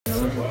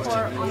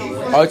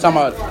Oh, you talking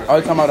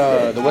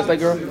about the Westlake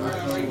girl?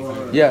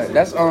 Yeah,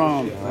 that's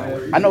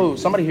I know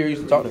somebody here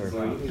used to talk to her.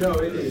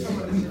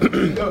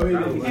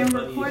 And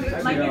record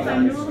it like it's a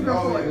news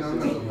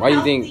report. Why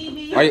you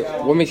think?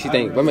 What makes you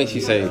think? What makes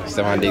you say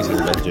Stephon Diggs is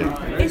the best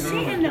drip? Is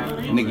she in the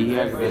blink? Nigga, he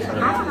has the best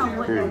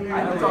I drip.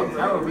 don't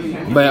know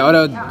what. But all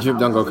that drip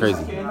don't go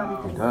crazy.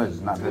 It does,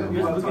 it's not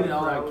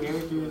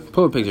good.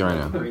 Pull a picture right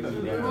now. Boy.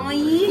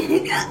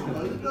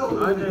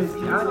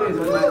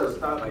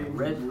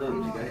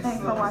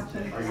 Thanks for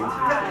watching.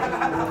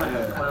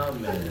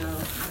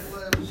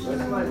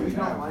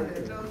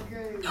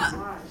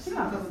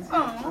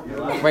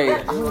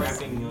 Wait.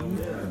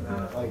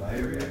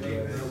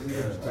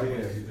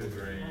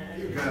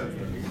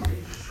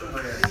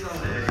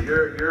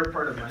 You're a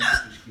part of my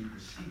sister's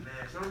keepers.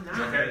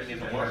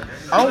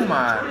 Oh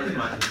my.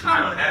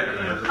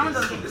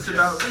 It's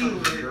about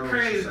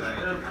crazy.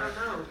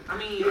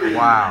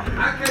 Wow.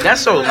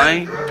 That's so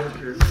lame.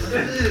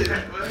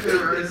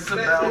 It's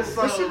about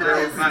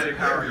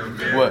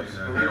What?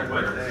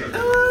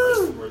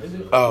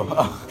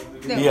 Oh.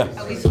 Yeah.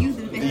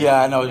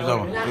 Yeah, I know what you're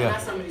talking about. Yeah.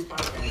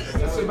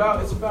 It's about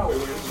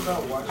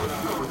watching.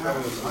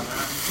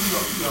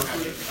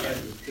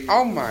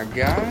 Oh my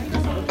god.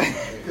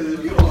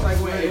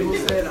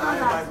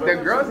 The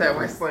girls at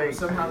Westlake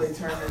Somehow they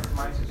turn into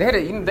my sister.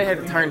 they had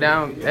to turn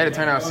down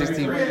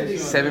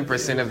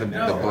 67% of the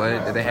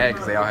blood that they had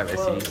because they all have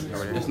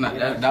STDs. It's not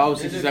that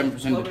was 67%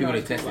 of the people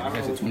they tested. They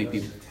tested 20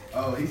 people.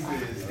 Oh, he said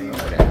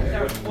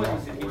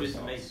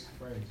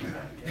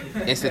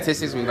In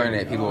statistics, we learned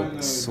that people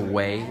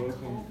sway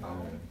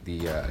the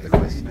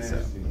questions. So.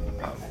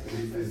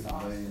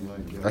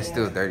 That's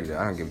still dirty though.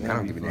 I don't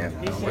give a damn.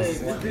 It's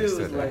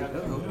still dirty.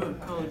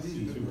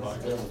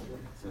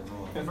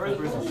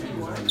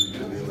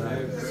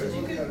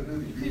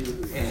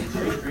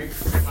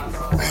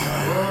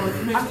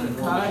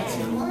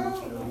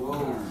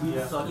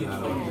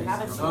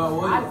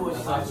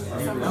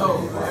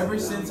 No, ever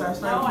since I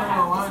started playing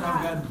online,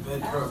 I've gotten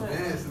better.